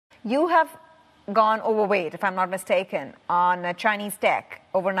You have gone overweight, if I'm not mistaken, on Chinese tech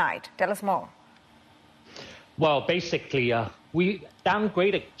overnight. Tell us more. Well, basically, we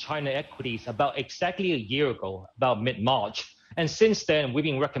downgraded China equities about exactly a year ago, about mid-March. And since then, we've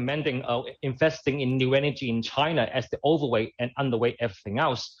been recommending investing in new energy in China as the overweight and underweight everything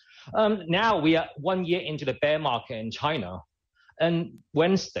else. Now we are 1 year into the bear market in China. And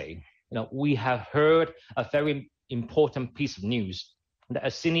Wednesday, we have heard a very important piece of news that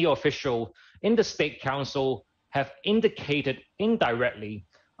a senior official in the State Council have indicated indirectly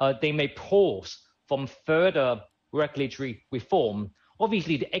they may pause from further regulatory reform.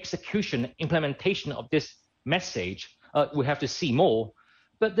 Obviously, the execution, implementation of this message, we have to see more.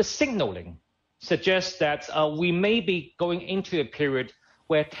 But the signaling suggests that we may be going into a period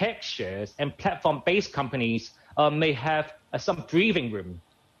where tech shares and platform-based companies may have some breathing room.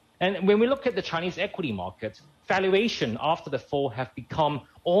 And when we look at the Chinese equity market, valuation after the fall have become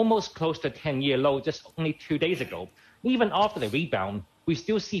almost close to a 10-year low just only 2 days ago. Even after the rebound, we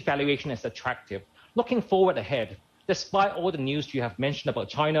still see valuation as attractive. Looking forward ahead, despite all the news you have mentioned about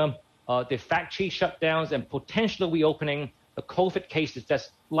China, the factory shutdowns and potential reopening, the COVID cases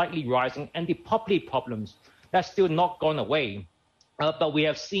that's likely rising, and the property problems that's still not gone away. But we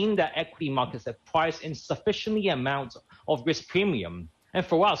have seen that equity markets have priced in sufficiently amount of risk premium. And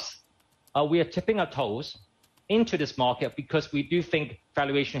for us, we are tipping our toes into this market because we do think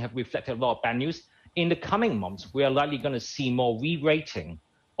valuation have reflected a lot of bad news. In the coming months, we are likely going to see more re-rating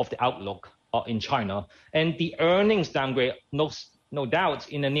of the outlook in China. And the earnings downgrade, no doubt,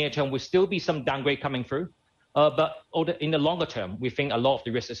 in the near term will still be some downgrade coming through. But in the longer term, we think a lot of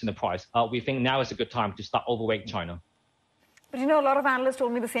the risk is in the price. We think now is a good time to start overweight China. But a lot of analysts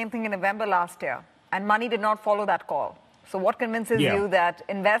told me the same thing in November last year, and money did not follow that call. So what convinces you that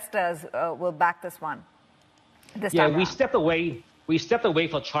investors will back this one? We stepped away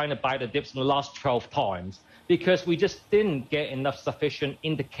from China by the dips in the last 12 times because we just didn't get enough sufficient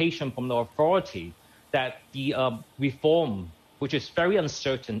indication from the authority that the reform, which is very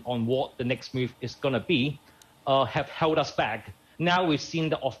uncertain on what the next move is going to be, have held us back. Now we've seen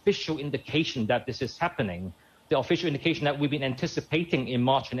the official indication that this is happening. The official indication that we've been anticipating in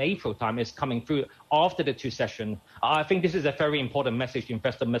March and April time is coming through after the 2 sessions. I think this is a very important message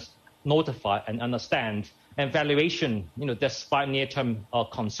investors must notify and understand. And valuation, despite near-term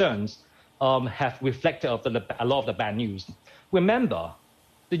concerns, have reflected a lot of the bad news. Remember,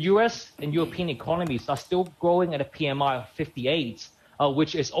 the US and European economies are still growing at a PMI of 58,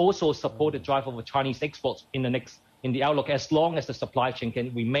 which is also a supported driver of Chinese exports in the outlook, as long as the supply chain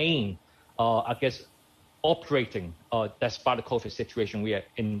can remain, operating despite the COVID situation we are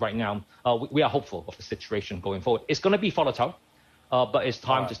in right now. We are hopeful of the situation going forward. It's going to be volatile, but it's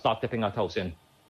time to start dipping our toes in.